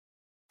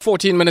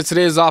14 minutes it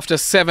is after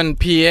 7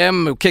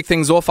 p.m. We'll kick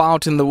things off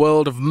out in the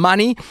world of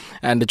money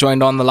and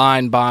joined on the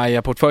line by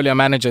Portfolio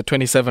Manager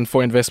 27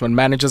 for Investment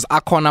Managers,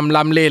 Akona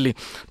Mlamleli,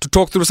 to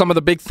talk through some of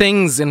the big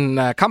things in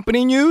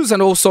company news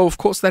and also, of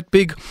course, that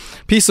big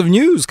piece of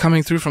news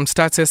coming through from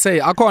Stats SA.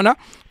 Akona,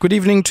 good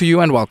evening to you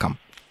and welcome.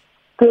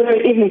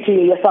 Good evening to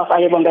you yourself,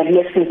 Ayabonga, and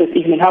listeners this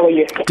evening. How are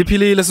you?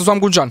 Dipili, Lesotho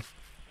Gunjan.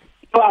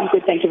 Oh, I'm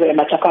good, thank you very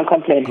much. I can't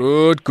complain.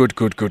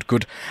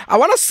 Good. I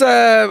want us,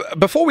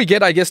 before we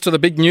get, I guess, to the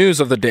big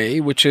news of the day,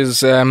 which is,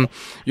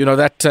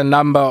 that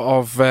number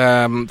of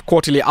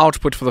quarterly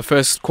output for the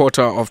first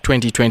quarter of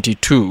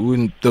 2022,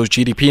 in those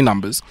GDP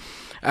numbers,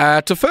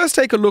 to first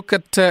take a look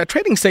at a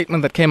trading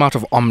statement that came out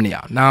of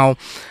Omnia. Now,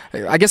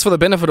 I guess for the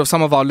benefit of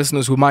some of our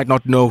listeners who might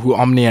not know who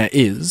Omnia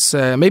is,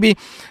 maybe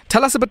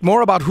tell us a bit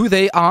more about who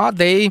they are.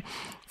 They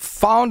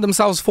found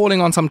themselves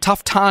falling on some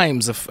tough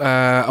times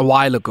a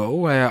while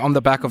ago on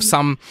the back of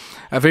some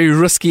very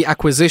risky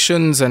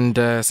acquisitions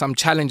and some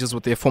challenges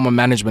with their former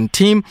management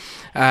team.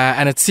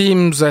 And it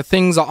seems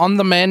things are on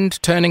the mend,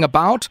 turning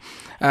about.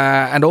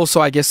 And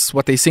also, I guess,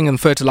 what they're seeing in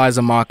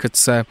fertilizer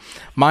markets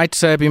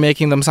might be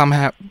making them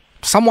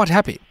somewhat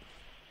happy.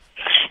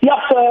 Yeah,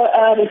 so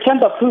in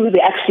terms of who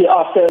they actually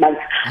are,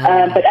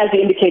 but as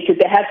you indicated,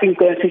 they have been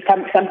going through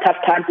some tough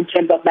times in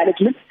terms of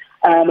management.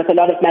 With a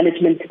lot of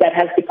management that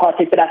has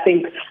departed, but I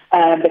think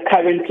the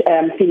current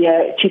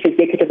senior chief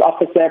executive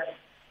officer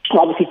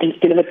obviously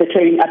delivered the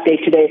trading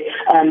update today,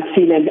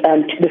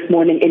 this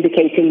morning,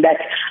 indicating that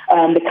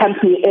the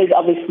company is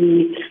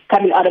obviously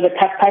coming out of a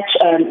tough patch,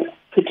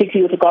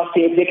 particularly with regards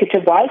to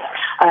executive-wise.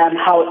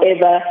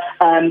 However,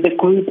 the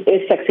group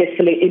is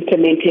successfully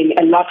implementing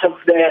a lot of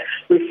the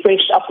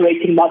refreshed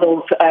operating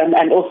models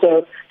and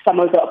also some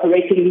of the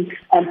operating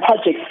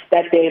projects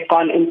that they've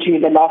gone into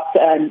in the last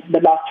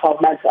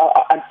 12 months,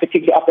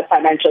 particularly of the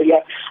financial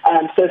year.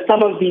 So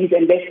some of these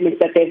investments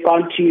that they've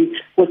gone to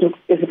with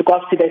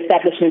regards to the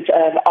establishment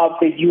of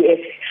the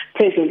U.S.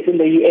 presence in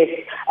the U.S.,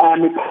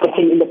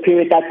 reporting in the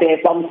period that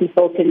they've obviously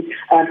built in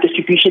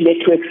distribution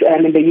networks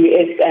in the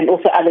U.S. and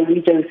also other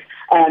regions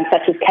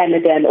such as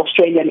Canada and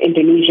Australia and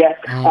Indonesia,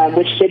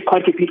 which did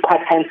contribute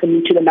quite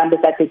handsomely to the numbers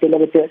that they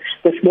delivered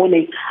this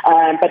morning.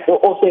 But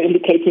also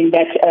indicating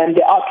that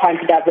they are trying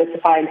to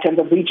diversify in terms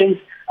of regions.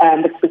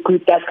 The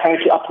group does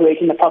currently operate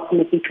in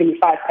approximately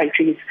 25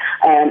 countries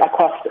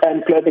across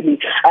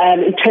globally.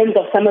 In terms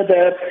of some of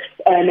the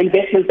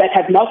investments that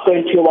have not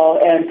gone too well,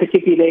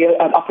 particularly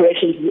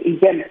operations in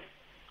Zim,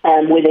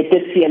 where they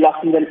did see a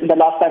loss in the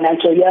last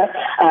financial year.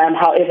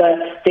 However,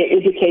 they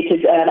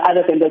indicated,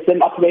 other than the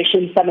Zim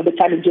operations, some of the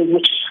challenges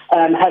which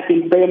have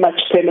been very much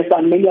premised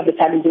on many of the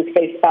challenges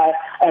faced by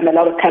a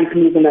lot of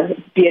companies,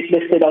 be it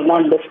listed or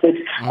non-listed,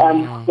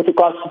 with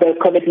regards to the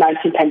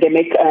COVID-19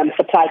 pandemic,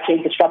 supply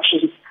chain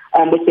disruptions,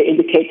 which they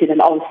indicated,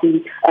 and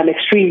obviously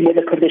extreme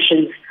weather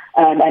conditions,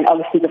 and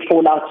obviously the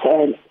fallout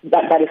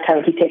that is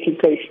currently taking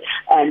place,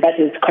 and that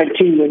is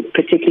continuing,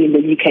 particularly in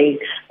the Ukraine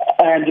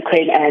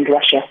and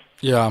Russia.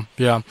 Yeah.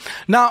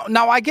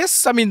 Now, I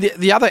guess,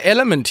 the other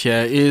element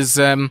here is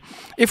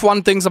if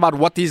one thinks about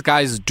what these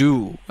guys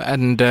do,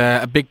 and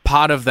a big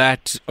part of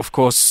that, of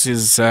course,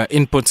 is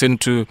inputs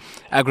into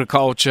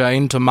agriculture,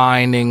 into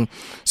mining.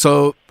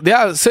 So they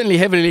are certainly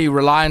heavily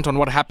reliant on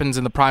what happens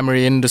in the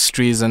primary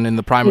industries and in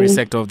the primary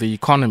sector of the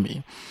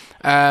economy.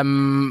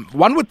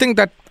 One would think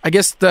that, I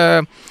guess,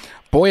 the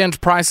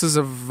buoyant prices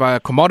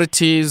of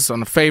commodities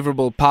on a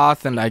favorable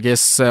path, and I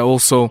guess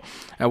also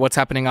what's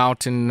happening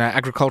out in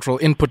agricultural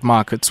input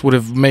markets would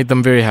have made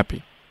them very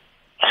happy.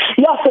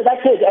 Yeah, so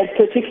that's it, and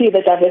particularly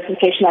the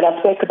diversification that I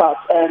spoke about,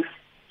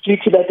 due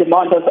to the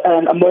demand of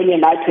ammonia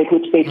nitrate,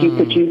 which they do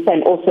produce,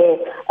 and also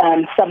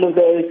some of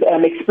those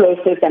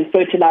explosives and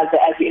fertilizer,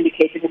 as you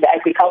indicated, in the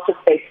agriculture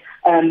space.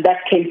 That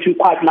came through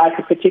quite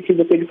nicely,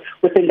 particularly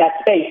within that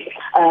space.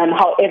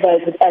 However,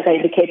 as I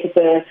indicated,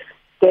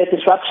 the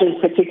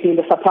disruptions, particularly in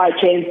the supply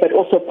chains, but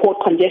also port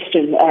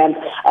congestion,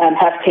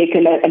 have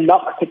taken a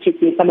knock,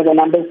 particularly some of the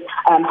numbers.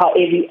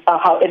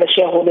 However,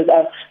 shareholders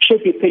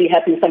should be pretty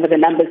happy with some of the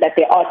numbers that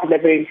they are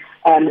delivering,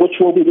 which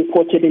will be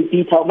reported in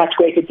detail, much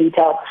greater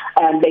detail,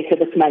 later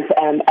this month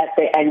at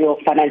the annual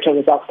financial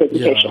results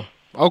presentation.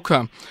 Yeah.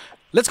 Okay.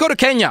 Let's go to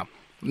Kenya.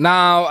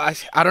 Now,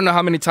 I don't know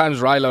how many times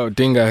Raila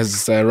Odinga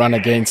has run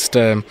against,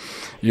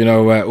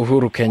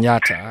 Uhuru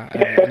Kenyatta.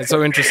 And it's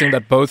so interesting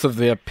that both of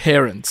their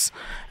parents,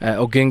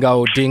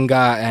 Oginga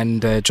Odinga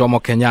and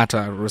Jomo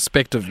Kenyatta,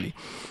 respectively,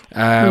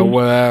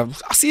 were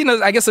seen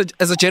as, I guess,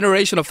 as a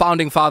generation of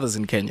founding fathers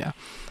in Kenya.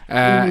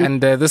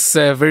 And this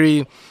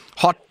very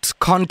hot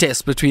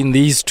contest between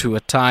these two,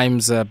 at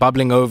times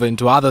bubbling over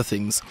into other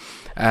things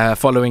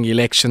following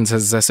elections,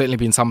 has certainly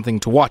been something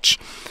to watch.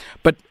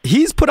 But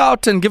he's put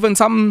out and given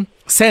some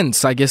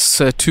sense, I guess,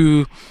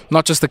 to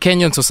not just the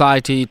Kenyan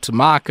society, to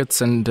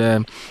markets and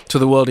to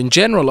the world in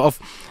general, of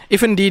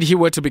if indeed he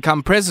were to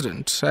become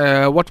president,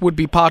 what would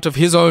be part of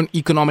his own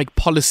economic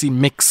policy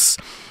mix.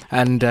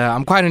 And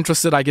I'm quite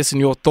interested, I guess,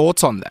 in your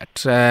thoughts on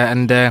that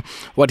and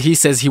what he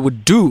says he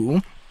would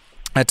do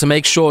to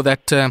make sure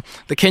that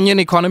the Kenyan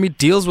economy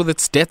deals with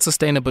its debt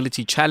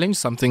sustainability challenge,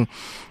 something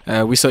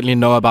we certainly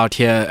know about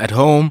here at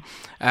home,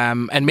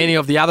 and many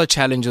of the other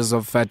challenges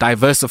of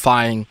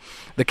diversifying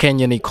the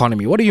Kenyan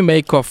economy. What do you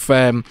make of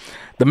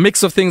the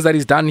mix of things that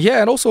he's done here,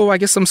 and also, I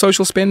guess, some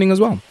social spending as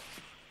well?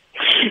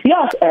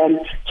 Yeah,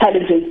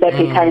 challenges that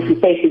we're currently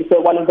facing.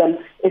 So one of them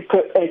is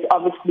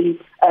obviously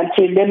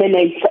to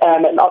eliminate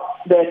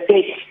the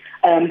debt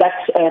that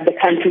the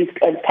country is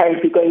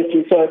currently going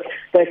through. So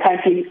the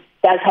country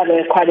does have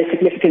quite a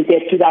significant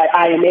debt to the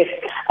IMF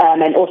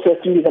and also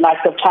through the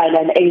likes of China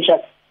and Asia,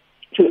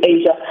 through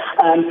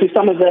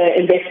some of the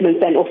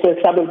investments and also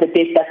some of the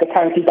debt that the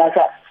country does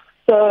have.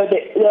 So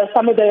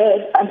some of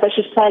the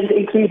ambitious plans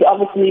include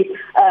obviously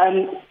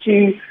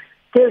to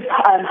give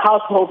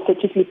households,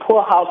 particularly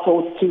poor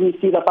households, to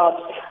receive about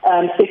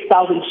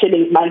 6,000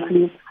 shillings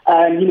monthly,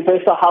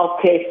 universal health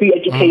care, free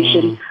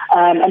education,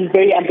 and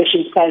very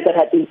ambitious plans that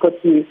have been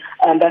put through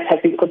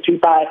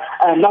by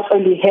not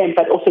only him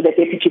but also the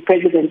deputy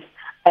president,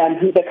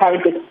 who's the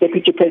current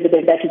deputy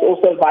president that is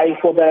also vying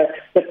for the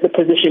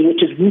position,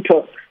 which is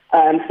Ruto.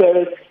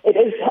 So it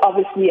is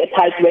obviously a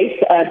tight race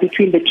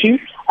between the two.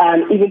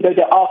 Even though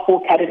there are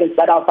 4 candidates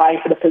that are vying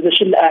for the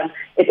position,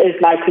 it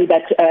is likely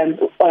that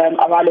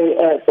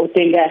Aralo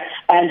Odinga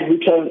and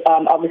Ruto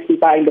obviously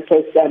vying the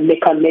first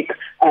neck on neck,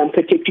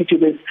 particularly to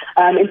this.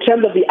 In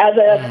terms of the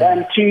other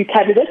 2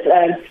 candidates,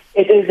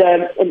 it is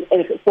a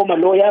former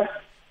lawyer,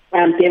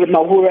 David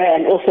Mahura,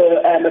 and also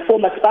a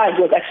former spy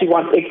who was actually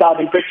once exiled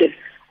in Britain,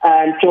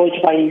 George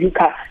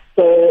Wanyuka.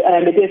 So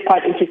it is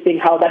quite interesting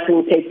how that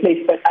will take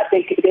place, but I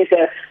think it is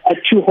a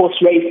 2-horse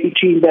race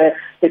between the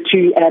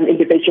 2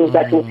 individuals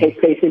that will take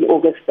place in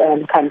August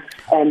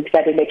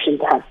that election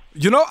time.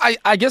 You know,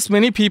 I guess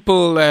many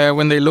people,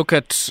 when they look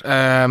at,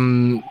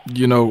 Kenyan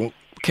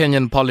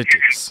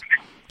politics,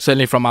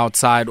 certainly from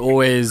outside,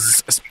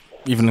 always,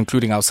 even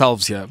including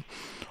ourselves here,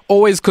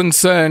 always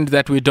concerned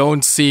that we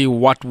don't see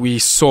what we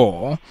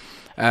saw.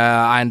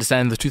 I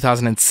understand the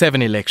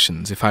 2007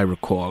 elections, if I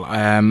recall,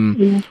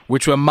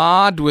 which were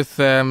marred with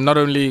not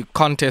only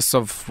contests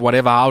of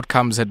whatever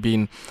outcomes had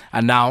been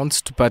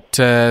announced, but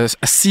a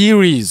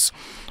series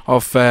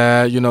of,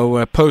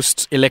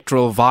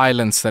 post-electoral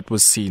violence that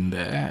was seen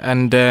there.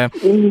 And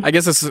I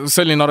guess it's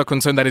certainly not a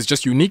concern that is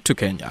just unique to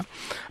Kenya.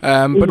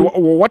 But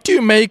what do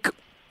you make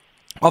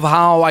of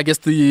how, I guess,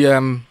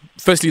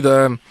 firstly,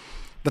 the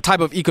type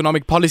of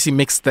economic policy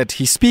mix that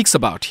he speaks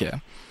about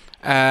here?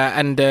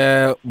 And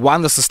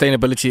one, the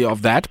sustainability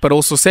of that, but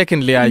also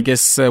secondly, I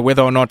guess,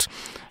 whether or not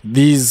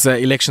these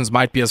elections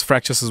might be as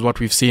fractious as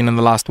what we've seen in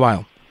the last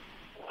while.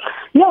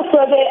 Yeah, so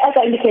as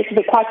I indicated,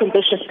 they're quite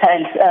ambitious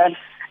plans,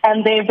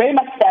 and they're very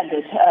much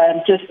standard,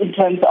 just in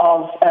terms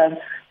of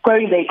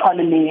growing the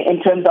economy,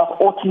 in terms of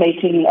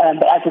automating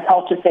the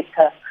agriculture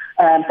sector,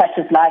 such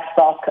as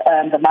livestock,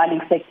 the mining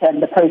sector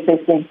and the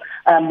processing,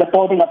 the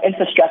building of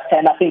infrastructure,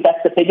 and I think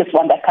that's the biggest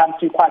one that comes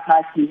through quite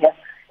nicely here,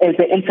 is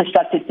the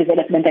infrastructure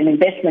development and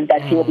investment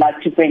that he would like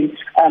to bring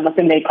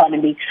within the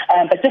economy.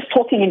 But just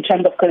talking in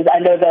terms of, because I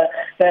know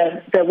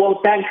the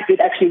World Bank did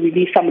actually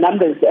release some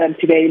numbers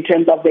today in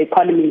terms of the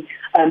economy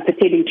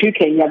pertaining to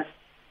Kenya,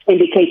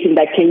 indicating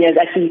that Kenya is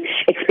actually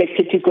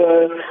expected to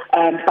grow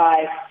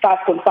by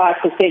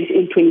 5.5%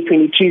 in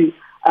 2022.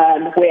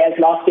 Whereas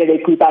last year they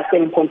grew by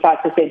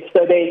 7.5%.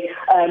 So they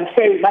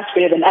very much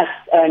better than us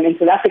in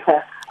South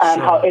Africa.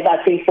 However,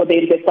 I think for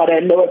them they've got a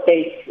lower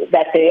base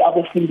that they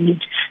obviously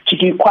need to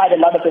do quite a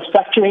lot of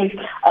restructuring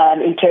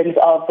in terms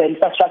of the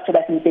infrastructure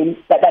that needs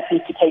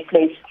to take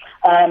place.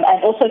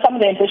 And also some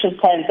of the ambitious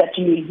plans that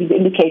you've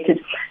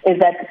indicated is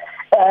that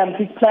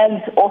his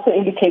plans also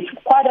indicate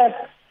quite a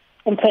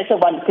impressive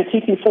one,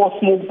 particularly for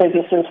small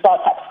businesses,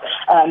 startups.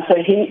 So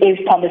he is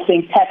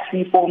promising tax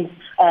reforms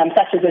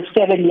such as a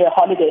 7-year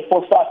holiday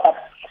for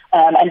startups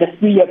and a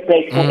 3-year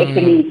break for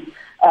SMEs.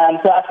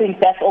 So I think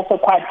that's also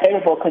quite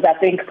favorable because I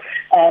think,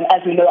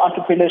 as we know,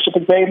 entrepreneurship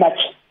is very much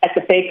at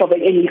the base of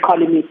any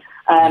economy,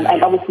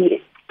 and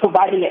obviously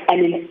providing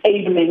an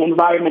enabling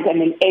environment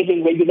and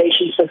enabling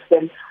regulation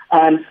system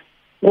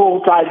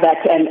will drive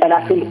that, and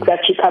I think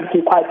that should come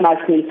through quite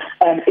nicely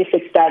if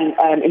it's done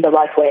in the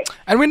right way.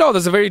 And we know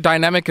there's a very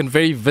dynamic and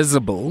very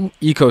visible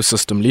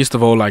ecosystem, least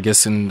of all, I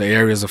guess, in the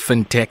areas of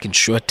fintech,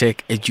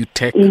 insurtech,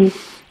 edutech,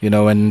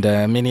 and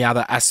many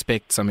other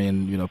aspects. I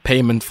mean,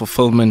 payment,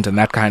 fulfillment, and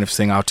that kind of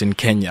thing out in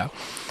Kenya,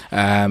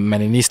 and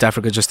in East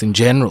Africa just in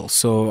general.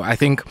 So I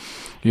think,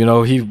 he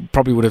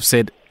probably would have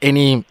said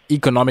any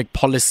economic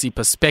policy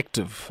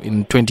perspective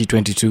in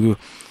 2022,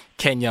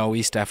 Kenya or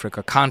East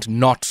Africa can't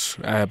not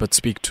but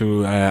speak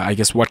to, I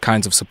guess, what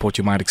kinds of support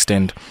you might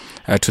extend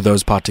to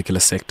those particular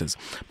sectors.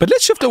 But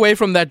let's shift away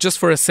from that just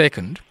for a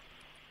second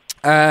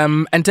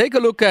and take a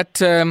look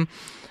at,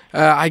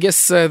 I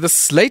guess,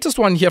 this latest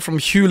one here from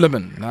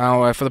Hulamin.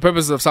 Now, for the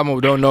purposes of someone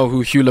who don't know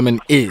who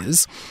Hulamin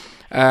is,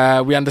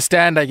 we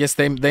understand, I guess,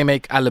 they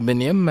make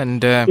aluminium,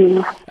 and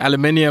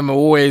aluminium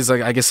always,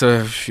 I guess,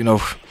 I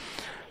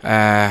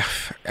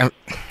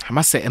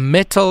must say, a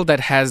metal that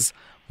has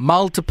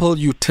multiple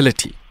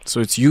utility. So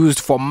it's used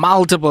for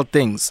multiple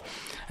things.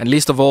 and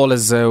least of all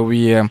as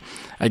we,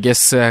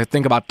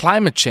 think about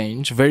climate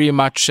change, very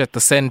much at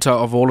the center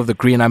of all of the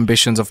green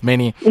ambitions of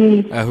many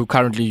who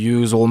currently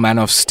use all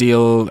manner of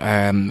steel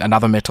and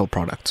other metal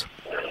products.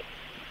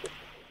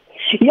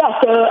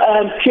 Yeah, so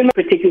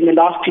particularly in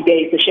the last 2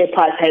 days, the share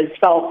price has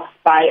fell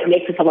by an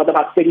excess of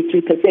about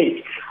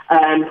 33%,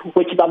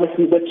 which is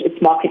obviously with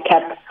its market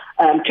cap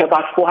to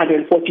about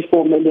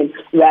 444 million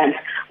rand.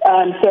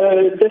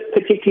 So this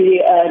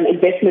particular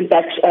investment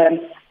that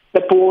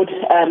the board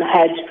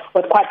had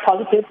was quite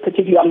positive,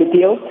 particularly on the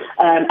deal,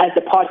 as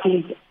the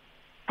parties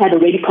had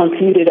already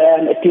concluded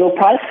a deal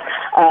price,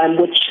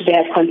 which they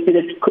had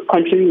considered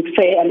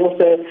fair and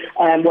also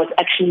was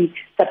actually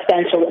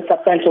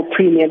substantial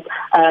premium.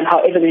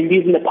 However, the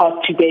news in the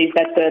past 2 days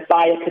that the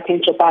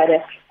potential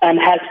buyer,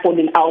 has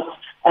fallen out,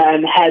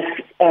 has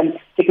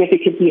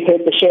significantly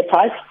hurt the share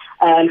price.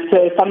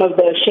 So some of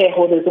the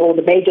shareholders or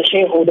the major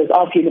shareholders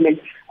of Hulamin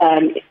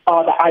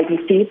are the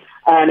IDC,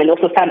 and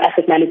also some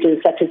asset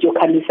managers such as your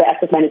Akona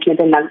Asset Management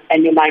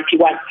and your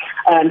 91,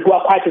 who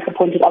are quite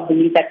disappointed of the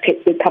news that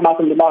did come out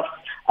in the last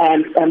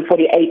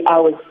 48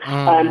 hours.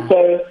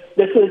 So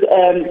this is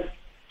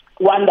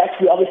one that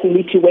we obviously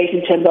need to wait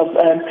in terms of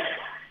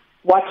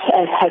what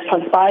has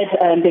transpired.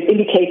 They've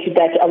indicated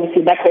that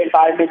obviously macro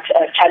environment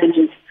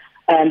challenges,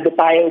 the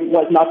buyer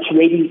was not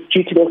ready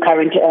due to the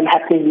current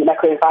happening in the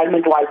macro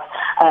environment-wise.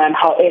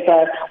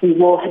 However, we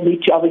will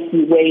need to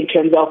obviously weigh in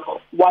terms of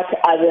what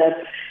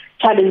other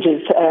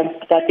challenges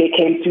that they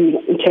came through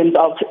in terms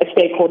of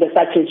stakeholders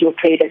such as your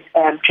trade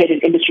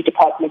and industry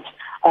department,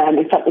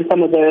 in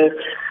some of the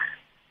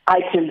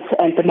items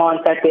and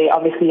demands that they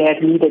obviously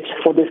have needed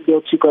for this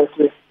deal to go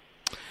through.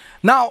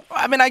 Now,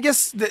 I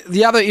guess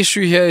the other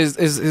issue here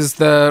is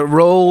the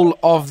role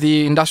of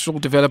the Industrial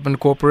Development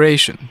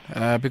Corporation,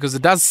 because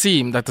it does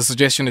seem that the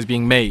suggestion is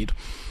being made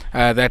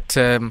that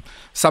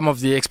some of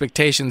the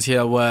expectations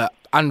here were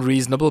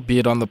unreasonable, be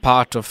it on the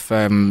part of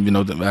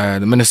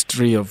the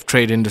Ministry of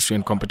Trade, Industry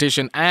and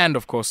Competition, and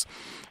of course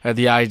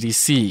the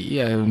IDC,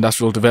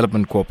 Industrial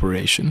Development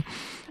Corporation,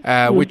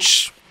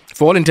 which,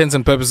 for all intents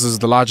and purposes, is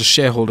the largest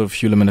shareholder of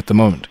Hulamin at the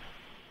moment.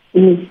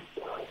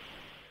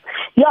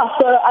 Yeah,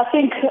 so I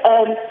think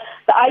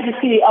the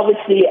IDC,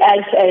 obviously,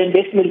 as an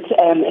investment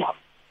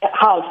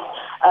house.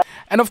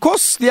 And of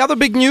course, the other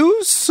big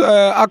news,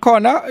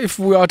 Akona, if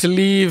we are to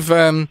leave,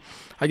 the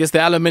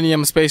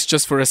aluminium space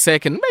just for a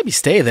second, maybe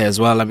stay there as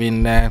well.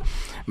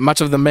 Much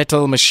of the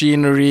metal,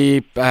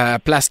 machinery,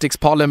 plastics,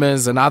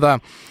 polymers and other,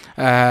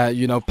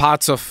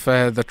 parts of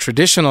the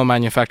traditional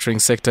manufacturing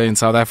sector in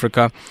South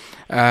Africa,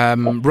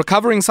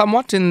 recovering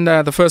somewhat in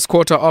the first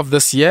quarter of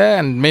this year,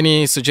 and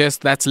many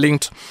suggest that's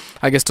linked,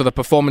 to the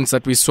performance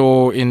that we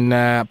saw in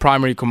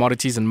primary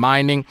commodities and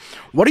mining.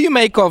 What do you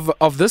make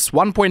of this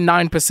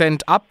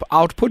 1.9% up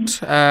output?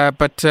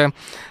 But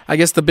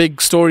the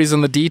big stories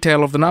and the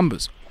detail of the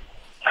numbers.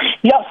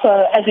 Yeah,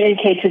 so as you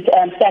indicated,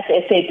 SAT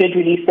SA did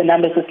release the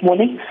numbers this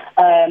morning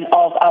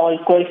of our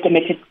gross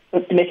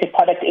domestic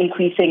product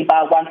increasing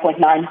by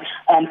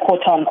 1.9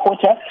 quarter on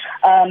quarter.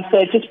 So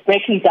just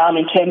breaking down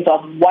in terms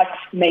of what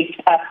makes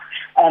up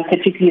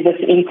particularly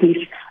this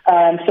increase.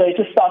 So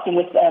just starting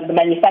with the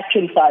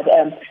manufacturing side,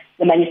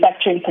 the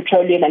manufacturing,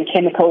 petroleum and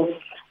chemicals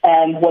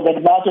were the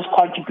largest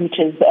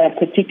contributors,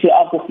 particularly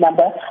of this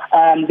number.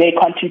 They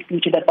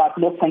contributed about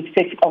 0.6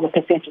 of a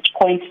percentage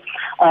point,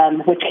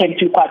 which came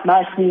through quite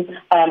nicely.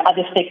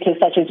 Other sectors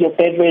such as your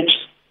beverage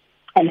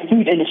and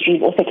food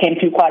industries also came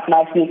through quite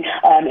nicely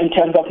in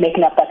terms of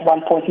making up that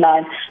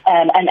 1.9.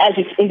 And as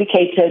you've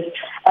indicated,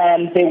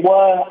 there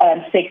were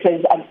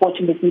sectors,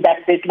 unfortunately,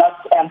 that did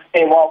not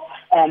fare well,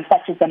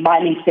 such as the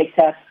mining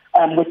sector,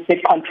 which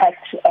did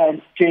contract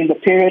during the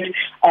period.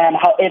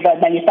 However,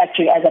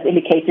 manufacturing, as I've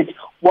indicated,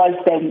 was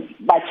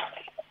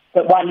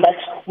the one that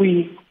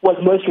we was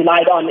most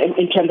relied on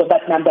in terms of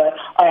that number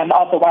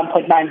of the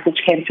 1.9, which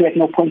came through at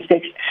 0.6.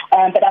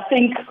 But I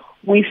think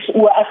we're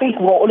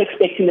all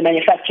expecting the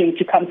manufacturing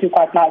to come through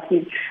quite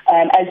nicely.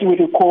 As you would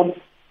recall,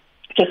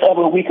 just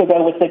over a week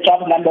ago with the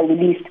job number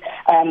released,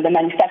 the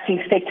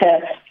manufacturing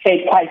sector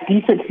fared quite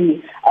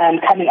decently,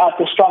 coming out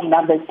with strong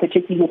numbers,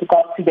 particularly with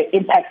regard to the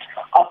impact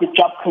of the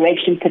job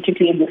creation,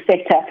 particularly in the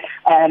sector.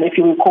 If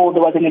you recall,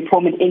 there was an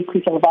employment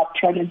increase of about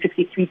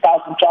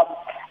 263,000 jobs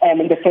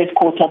in the first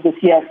quarter of this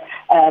year,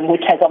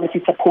 which has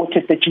obviously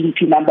supported the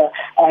GDP number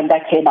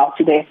that came out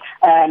today.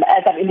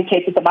 As I've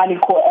indicated, the mining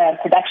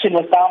production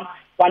was down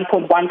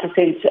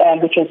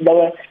 1.1%, which was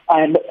lower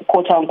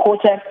quarter on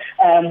quarter,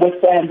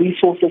 with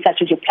resources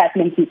such as your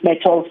platinum group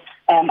metals,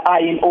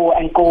 iron ore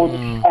and gold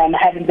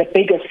having the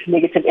biggest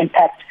negative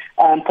impact,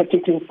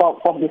 particularly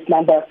from this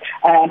number.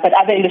 But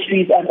other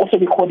industries also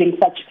recording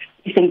such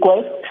decent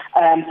growth,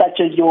 such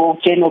as your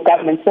general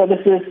government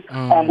services,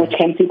 which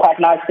came through quite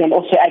nicely, and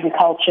also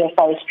agriculture,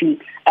 forestry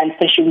and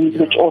fisheries,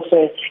 which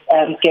also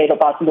gave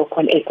about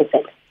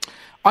 0.8%.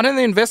 On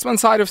the investment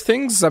side of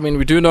things,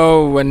 we do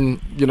know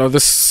when,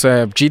 this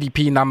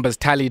GDP numbers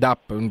tallied up,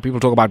 when people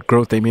talk about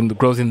growth, they mean the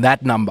growth in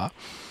that number.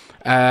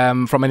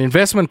 From an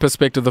investment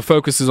perspective, the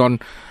focus is on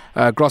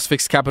gross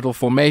fixed capital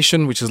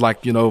formation, which is like,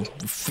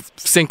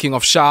 sinking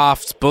of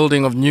shafts,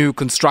 building of new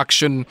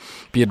construction,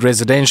 be it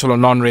residential or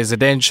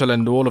non-residential,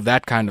 and all of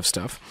that kind of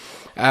stuff.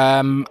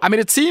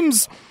 It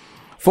seems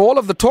for all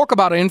of the talk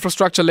about an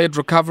infrastructure-led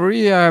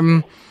recovery,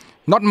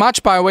 not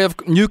much by way of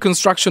new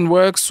construction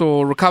works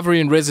or recovery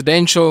in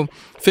residential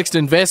fixed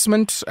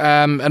investment,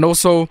 and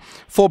also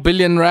 4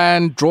 billion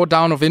rand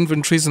drawdown of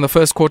inventories in the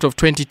first quarter of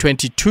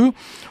 2022.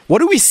 What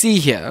do we see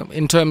here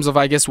in terms of,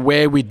 I guess,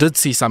 where we did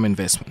see some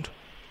investment?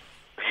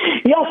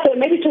 Yeah, so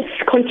maybe just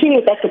continue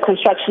with that, the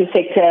construction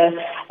sector.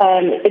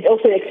 It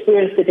also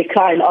experienced a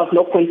decline of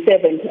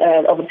 0.7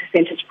 of a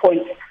percentage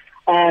point,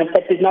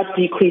 but did not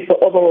decrease the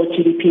overall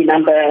GDP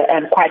number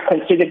quite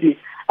considerably.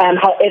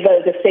 However,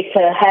 the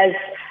sector has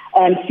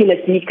seen a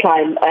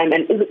decline, and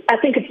I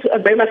think it's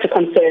very much a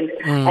concern.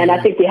 And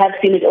I think we have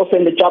seen it also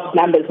in the jobs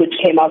numbers, which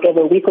came out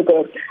over a week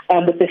ago,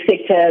 with the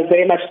sector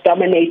very much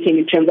dominating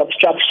in terms of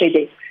job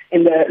shedding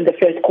in the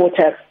first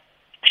quarter,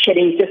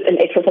 shedding just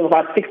in excess of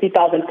about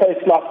 60,000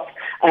 posts lost,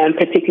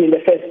 particularly in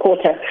the first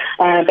quarter.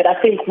 But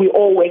I think we're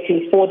all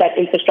waiting for that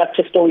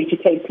infrastructure story to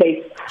take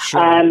place.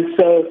 Sure.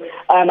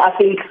 I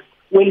think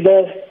when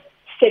the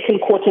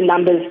second quarter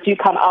numbers do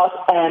come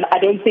out, I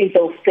don't think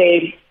they'll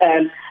stay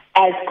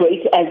as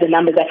great as the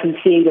numbers that we're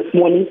seeing this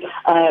morning.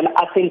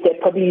 I think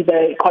that probably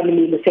the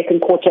economy in the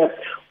second quarter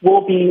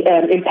will be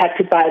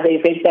impacted by the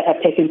events that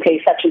have taken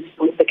place, such as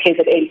the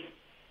KZN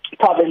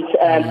province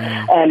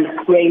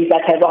rains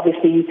that have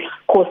obviously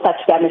caused such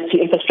damage to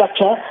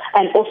infrastructure,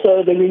 and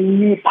also the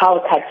renewed power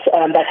cuts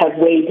that have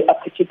weighed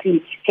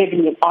particularly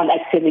heavily on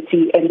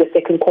activity in the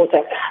second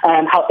quarter.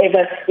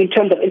 However, in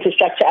terms of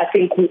infrastructure, I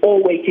think we're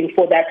all waiting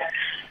for that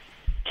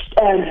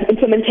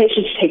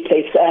implementation to take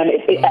place.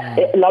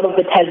 A lot of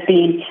it has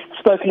been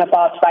spoken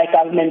about by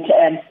government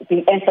and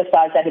been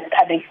emphasized that it's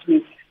coming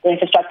through. The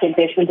infrastructure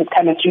investment is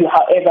coming through.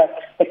 However,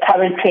 the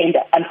current trend,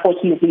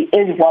 unfortunately,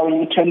 is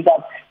worrying in terms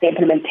of the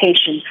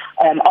implementation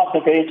of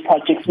the various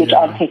projects which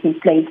aren't taking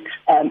place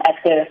at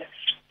the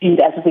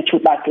speed as which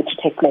would like it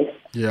to take place.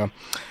 Yeah.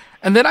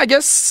 And then I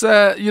guess,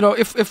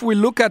 if we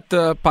look at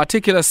the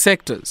particular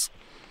sectors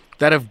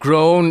that have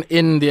grown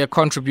in their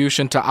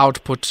contribution to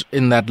output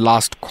in that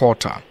last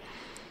quarter.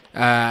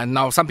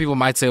 Now, some people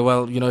might say,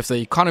 well, if the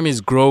economy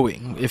is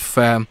growing, if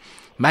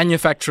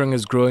manufacturing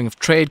is growing, if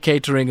trade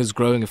catering is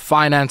growing, if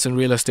finance and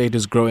real estate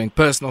is growing,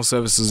 personal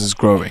services is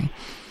growing,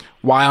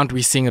 why aren't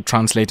we seeing it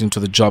translate into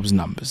the jobs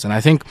numbers? And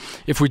I think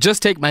if we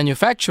just take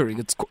manufacturing,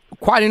 it's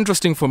quite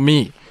interesting for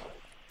me.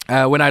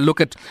 When I look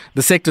at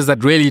the sectors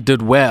that really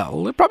did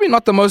well, they're probably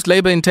not the most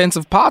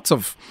labor-intensive parts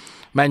of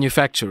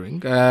manufacturing.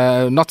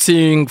 Not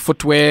seeing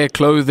footwear,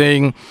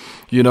 clothing,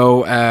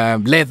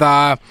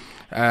 leather,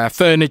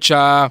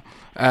 furniture,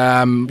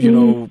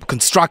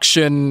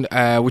 construction,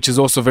 which is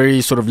also very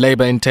sort of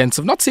labor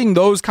intensive. Not seeing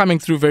those coming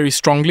through very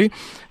strongly,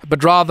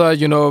 but rather,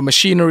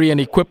 machinery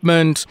and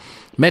equipment,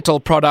 metal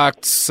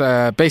products,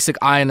 basic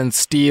iron and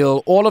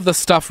steel, all of the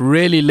stuff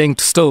really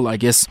linked still, I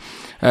guess,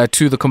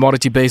 to the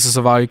commodity basis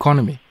of our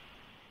economy.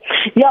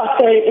 Yeah,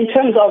 so in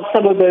terms of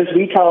some of those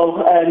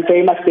retail,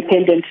 very much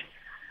dependent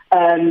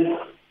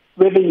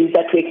revenues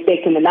that we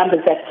expect and the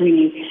numbers that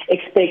we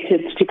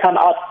expected to come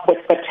out but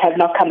have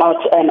not come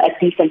out at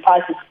decent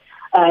prices.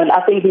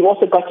 I think we've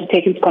also got to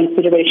take into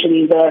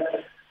consideration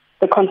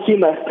the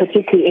consumer,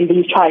 particularly in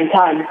these trying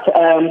times,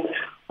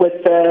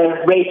 with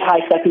the rate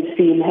hikes that we've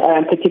seen,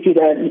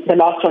 particularly the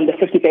last one, the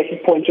 50 basis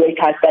point rate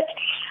hike that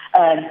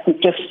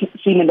we've just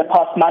seen in the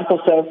past month or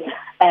so,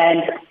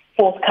 and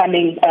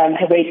forthcoming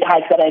rate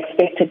hikes that are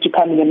expected to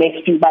come in the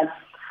next few months,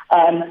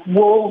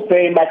 will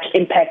very much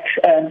impact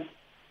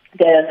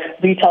the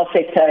retail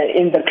sector,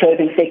 in the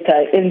clothing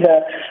sector, in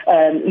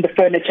the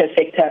furniture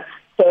sector.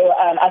 So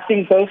I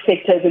think those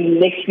sectors in the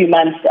next few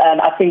months,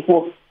 I think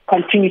will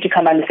continue to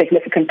come under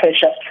significant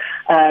pressure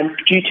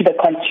due to the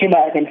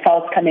consumer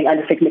themselves coming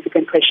under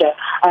significant pressure.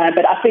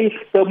 But I think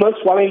the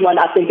most worrying one,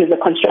 I think, is the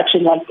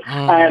construction one.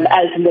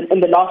 As in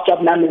the last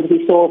job numbers,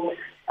 we saw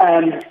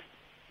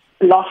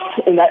loss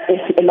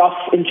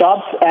in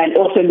jobs, and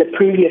also in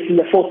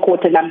the fourth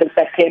quarter numbers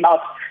that came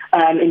out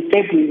in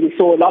February, we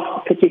saw a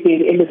loss,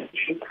 particularly in the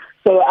industry.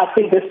 So I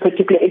think this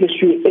particular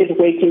industry is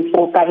waiting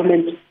for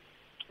government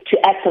to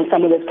act on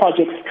some of those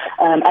projects,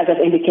 as I've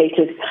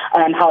indicated.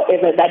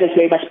 However, that is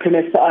very much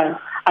premised,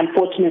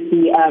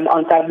 unfortunately,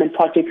 on government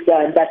projects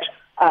that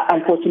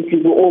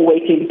unfortunately we're all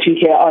waiting to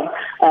hear on.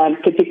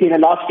 Particularly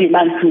in the last few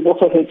months, we've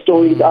also heard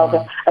stories of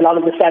a lot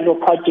of the federal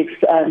projects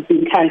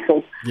being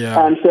cancelled.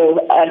 So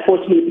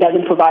unfortunately, it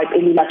doesn't provide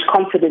any much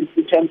confidence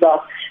in terms of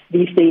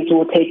these things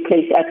will take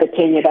place at the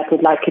tenure that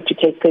we'd like it to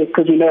take place,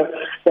 because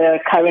the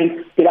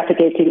current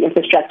dilapidating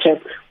infrastructure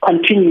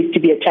continues to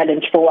be a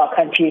challenge for our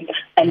country,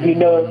 and we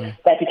know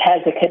that it has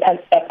a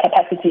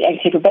capacity and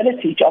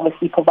capability to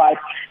obviously provide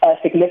a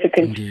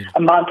significant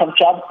amount of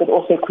jobs, but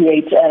also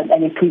create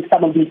and improve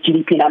some of these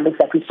GDP GDP numbers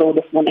that we saw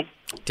this morning.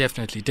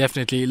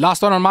 Definitely.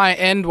 Last one on my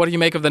end, what do you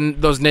make of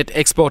those net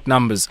export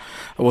numbers,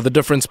 or the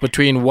difference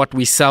between what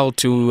we sell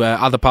to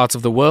other parts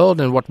of the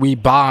world and what we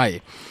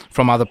buy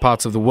from other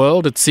parts of the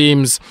world? It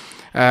seems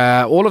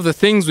all of the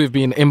things we've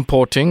been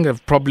importing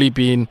have probably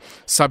been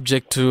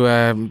subject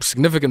to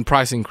significant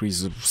price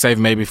increases, save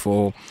maybe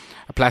for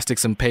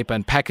plastics and paper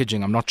and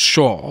packaging, I'm not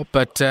sure.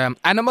 But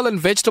animal and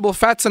vegetable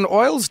fats and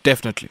oils,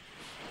 definitely.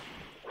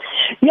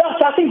 Yeah,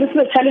 so I think this is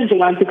a challenging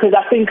one because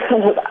I think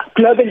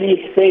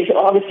globally there's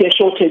obviously a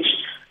shortage,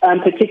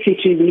 particularly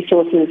to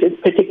resources,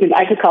 particularly in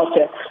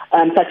agriculture,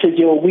 such as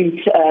your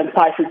wheat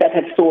prices that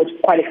have soared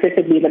quite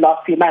excessively in the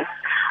last few months.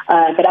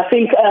 But I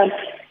think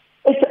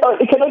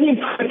it can only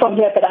improve from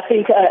here, but I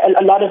think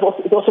a lot of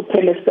it's also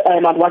premised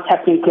on what's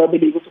happening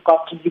globally with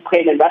regards to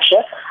Ukraine and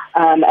Russia,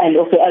 and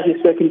also, as we've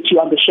spoken to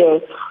on the show,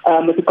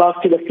 with regards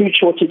to the food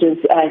shortages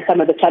and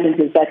some of the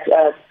challenges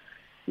that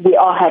we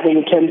are having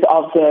in terms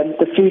of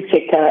the food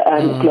sector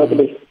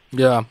globally.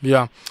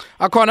 Yeah.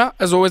 Akona,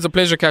 as always, a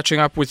pleasure catching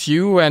up with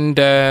you. And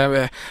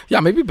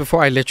maybe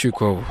before I let you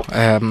go,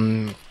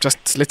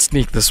 just let's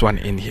sneak this one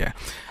in here.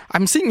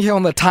 I'm seeing here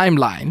on the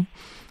timeline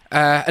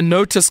a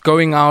notice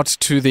going out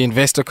to the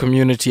investor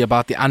community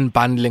about the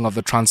unbundling of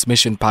the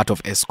transmission part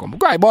of Eskom.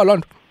 And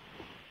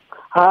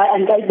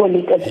I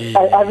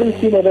haven't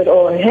seen it at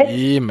all.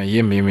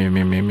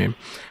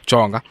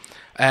 Jonga.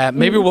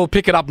 Maybe we'll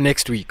pick it up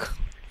next week.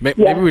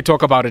 Maybe we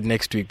talk about it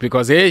next week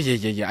because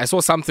I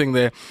saw something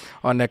there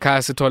on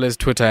Kaya Sitole's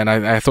Twitter and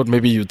I thought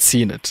maybe you'd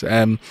seen it.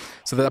 So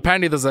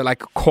apparently there's a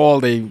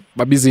call, they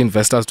are busy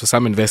investors to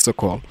some investor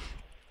call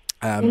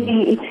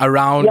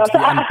around the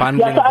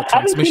unbundling of the transmission. I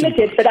haven't seen it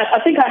yet, but I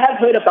think I have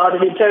heard about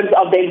it in terms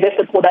of the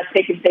investor call that's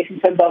taking place in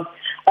terms of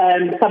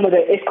some of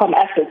the Eskom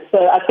assets.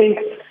 So I think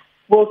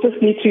we'll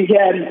just need to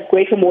hear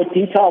greater more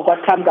detail of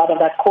what comes out of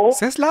that call.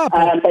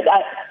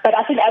 But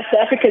I think as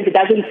South Africans, it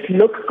doesn't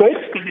look good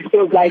because it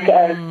feels like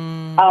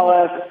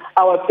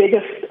our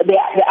biggest,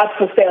 they're up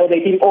for sale,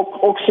 they're being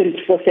auctioned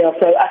for sale.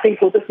 So I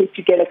think we'll just need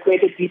to get a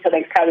greater detail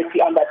and clarity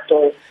on that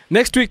story.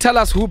 Next week, tell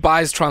us who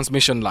buys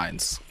transmission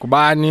lines.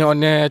 Kubani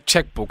on a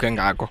checkbook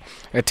engako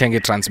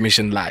etenge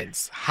transmission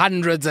lines.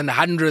 Hundreds and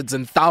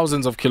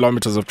thousands of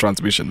kilometers of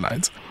transmission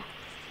lines.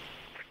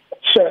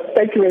 Sure.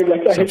 Thank you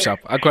very much.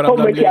 Sharp.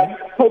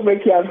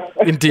 Homework.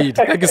 Indeed.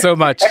 Thank you so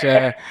much.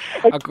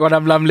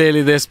 Akona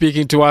Mlamleli there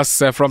speaking to us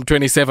from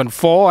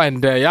 27.4.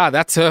 And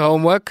that's her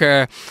homework.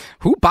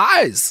 Who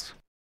buys